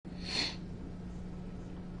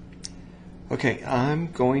Okay,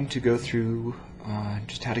 I'm going to go through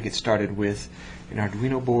just how to get started with an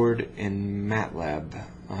Arduino board in Matlab.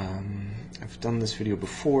 I've done this video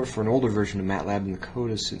before for an older version of Matlab, and the code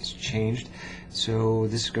has since changed. So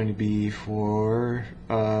this is going to be for,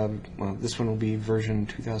 well, this one will be version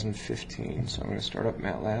 2015. So I'm going to start up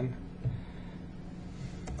Matlab.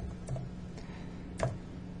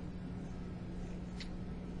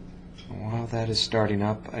 While that is starting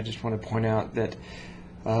up, I just want to point out that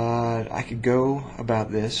I could go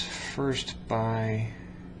about this first by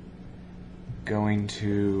going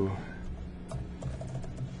to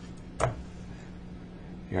the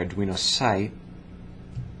Arduino site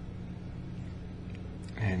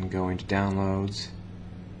and going to downloads.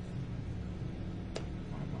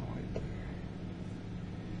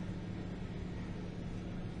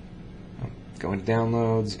 Going to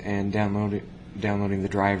downloads and downloading the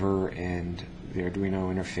driver and the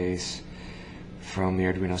Arduino interface from the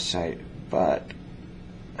Arduino site. But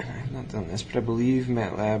I've not done this, but I believe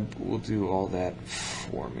Matlab will do all that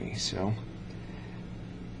for me. So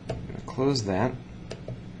I'm going to close that,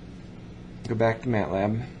 go back to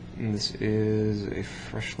Matlab, and this is a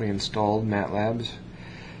freshly installed Matlab.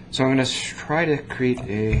 So I'm going to try to create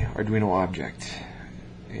a Arduino object.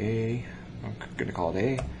 I'm going to call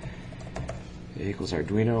it A equals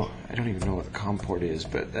Arduino. I don't even know what the COM port is,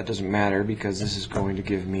 but that doesn't matter because this is going to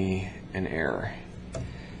give me an error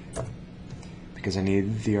because I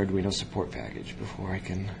need the Arduino support package before I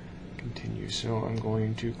can continue. So I'm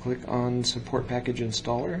going to click on support package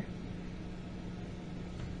installer.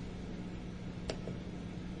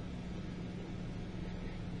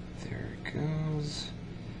 There it goes.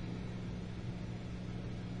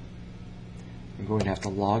 I'm going to have to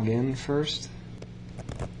log in first.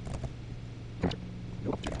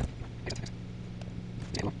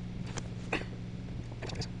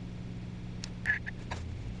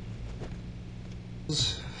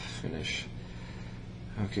 Finish.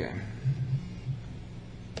 Okay.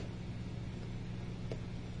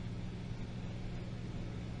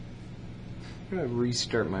 I'm going to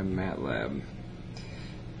restart my Matlab.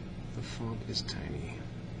 The font is tiny.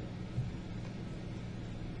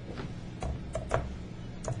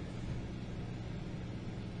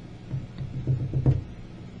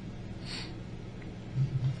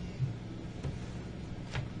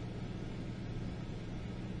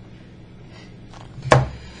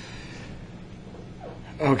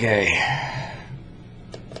 Okay,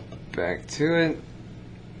 back to it.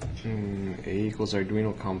 A equals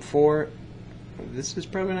Arduino COM4. This is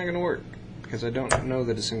probably not going to work because I don't know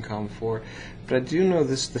that it's in COM4, but I do know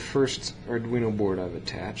this is the first Arduino board I've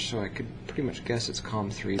attached, so I could pretty much guess it's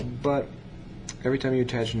COM3. But every time you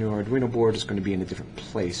attach a new Arduino board, it's going to be in a different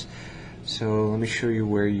place. So let me show you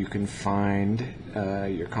where you can find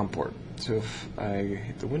your COM port. So if I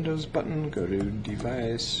hit the Windows button, go to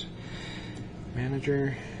Device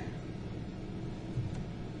Manager,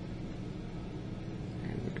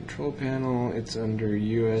 and the control panel, it's under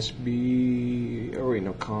USB, oh wait,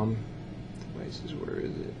 no, COM devices, where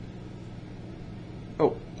is it?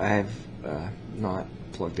 Oh, I've not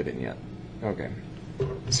plugged it in yet. Okay,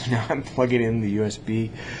 so now I'm plugging in the USB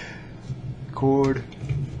cord,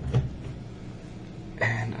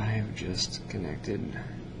 and I have just connected,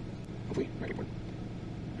 oh wait, RedBoard.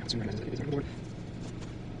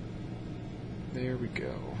 There we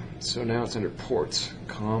go. So now it's under ports.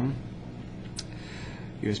 COM,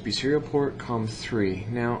 USB serial port, COM3.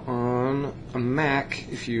 Now on a Mac,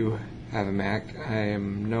 if you have a Mac, I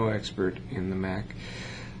am no expert in the Mac,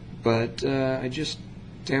 but I just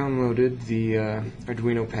downloaded the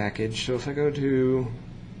Arduino package. So if I go to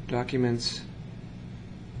Documents,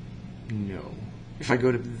 no. If I go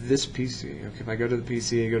to this PC, okay, if I go to the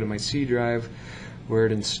PC, I go to my C drive where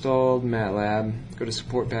it installed Matlab, go to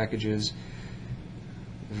Support Packages,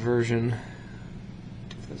 version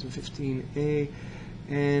 2015a,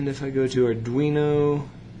 and if I go to Arduino,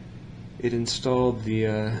 it installed the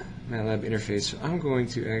Matlab interface. So I'm going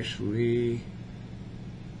to actually,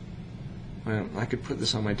 well, I could put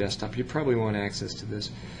this on my desktop. You probably want access to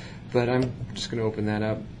this, but I'm just going to open that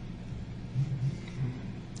up.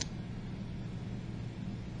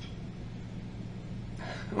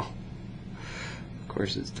 Oh, of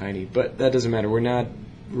course it's tiny, but that doesn't matter. We're not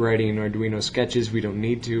writing Arduino sketches. We don't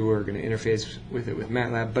need to. We're going to interface with it with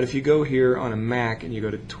Matlab. But if you go here on a Mac and you go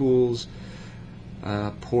to Tools,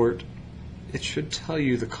 Port, it should tell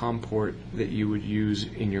you the COM port that you would use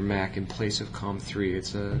in your Mac in place of COM3.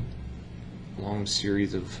 It's a long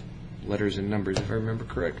series of letters and numbers, if I remember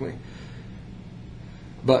correctly.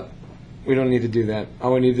 But we don't need to do that.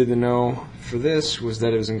 All I needed to know for this was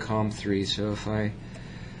that it was in COM3. So if I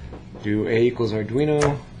Do A equals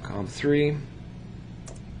Arduino, COM3.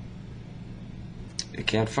 It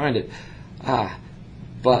can't find it.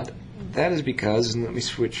 But that is because, and let me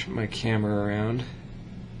switch my camera around.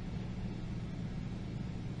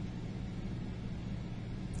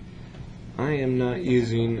 I am not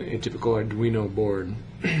using a typical Arduino board,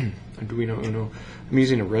 Arduino Uno. I'm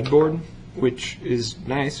using a RedBoard, which is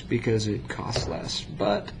nice because it costs less,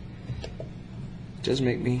 but it does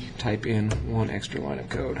make me type in one extra line of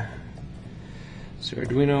code. So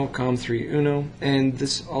Arduino COM3 Uno, and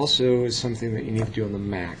this also is something that you need to do on the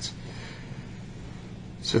Macs.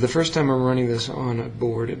 So the first time I'm running this on a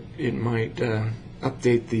board, it might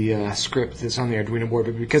update the script that's on the Arduino board,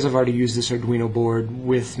 but because I've already used this Arduino board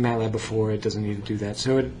with Matlab before, it doesn't need to do that.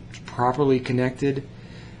 So it's properly connected.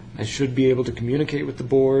 I should be able to communicate with the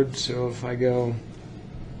board, so if I go,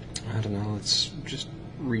 I don't know, let's just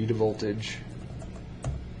read a voltage.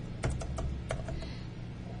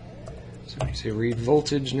 So when you say read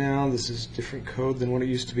voltage now, this is different code than what it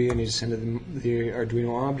used to be. I need to send it the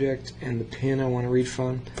Arduino object and the pin I want to read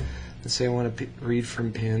from. Let's say I want to read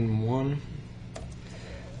from pin 1.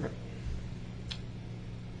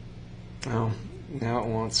 Oh, now it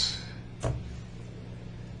wants,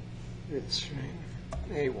 it's right,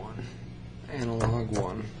 A1, analog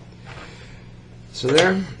 1. So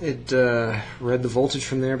there, it read the voltage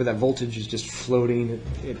from there, but that voltage is just floating.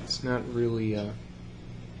 It's not really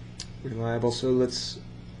reliable. So let's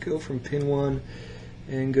go from pin 1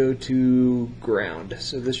 and go to ground.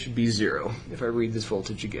 So this should be 0 if I read this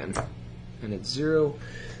voltage again. And it's 0.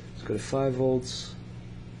 Let's go to 5 volts.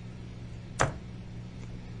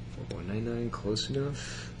 4.99, close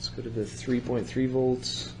enough. Let's go to the 3.3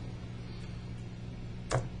 volts.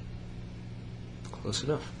 Close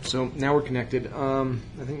enough. So now we're connected. I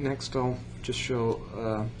think next I'll just show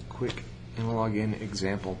a quick analog in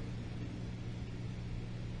example.